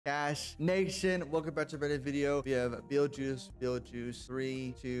Cash Nation, welcome back to another video. We have Beetlejuice,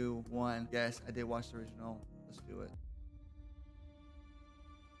 3, 2, 1. Yes, I did watch the original. Let's do it.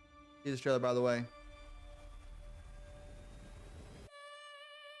 See this trailer, by the way.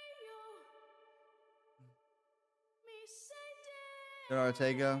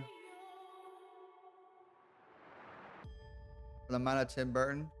 Ortega. The mind of Tim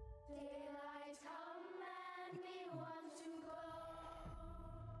Burton.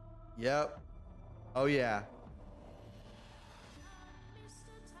 Yep. Oh yeah.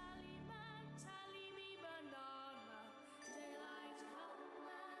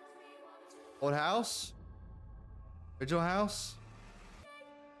 Old house? Original house?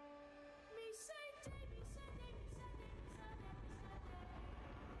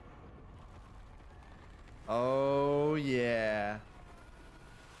 Oh yeah.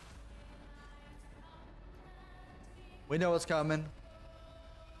 We know what's coming.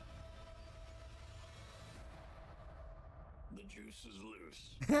 The juice is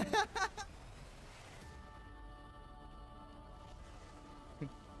loose.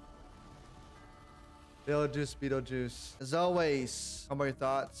 Beetlejuice. As always, how about your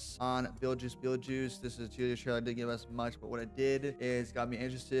thoughts on Beetlejuice? This is a two-year trailer. I didn't give us much, but what it did is got me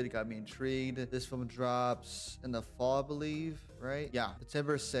interested, it got me intrigued. This film drops in the fall, I believe, right? Yeah,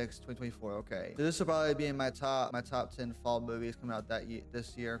 September 6th, 2024. Okay. So this will probably be in my top 10 fall movies coming out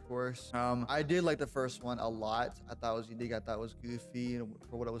this year, of course. I did like the first one a lot. I thought it was unique. I thought it was goofy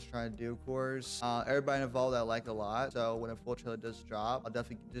for what I was trying to do, of course. Everybody involved I like a lot. So when a full trailer does drop, I'll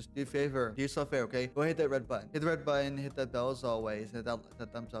definitely just do yourself a favor, okay? Go ahead, hit that red button. Hit the red button, hit that bell as always, hit that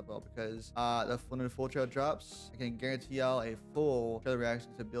thumbs up bell because when the full trailer drops, I can guarantee y'all a full trailer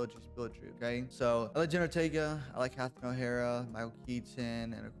reaction to Beetlejuice, okay? So I like Jenna Ortega, I like Catherine O'Hara, Michael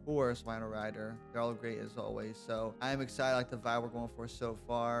Keaton, and of course Winona Ryder. They're all great as always. So I am excited, I like the vibe we're going for so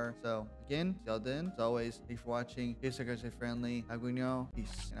far. So again, see y'all then. As always, thanks for watching. Please stay friendly. Have a good night.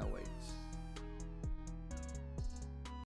 Peace, and I'll wait.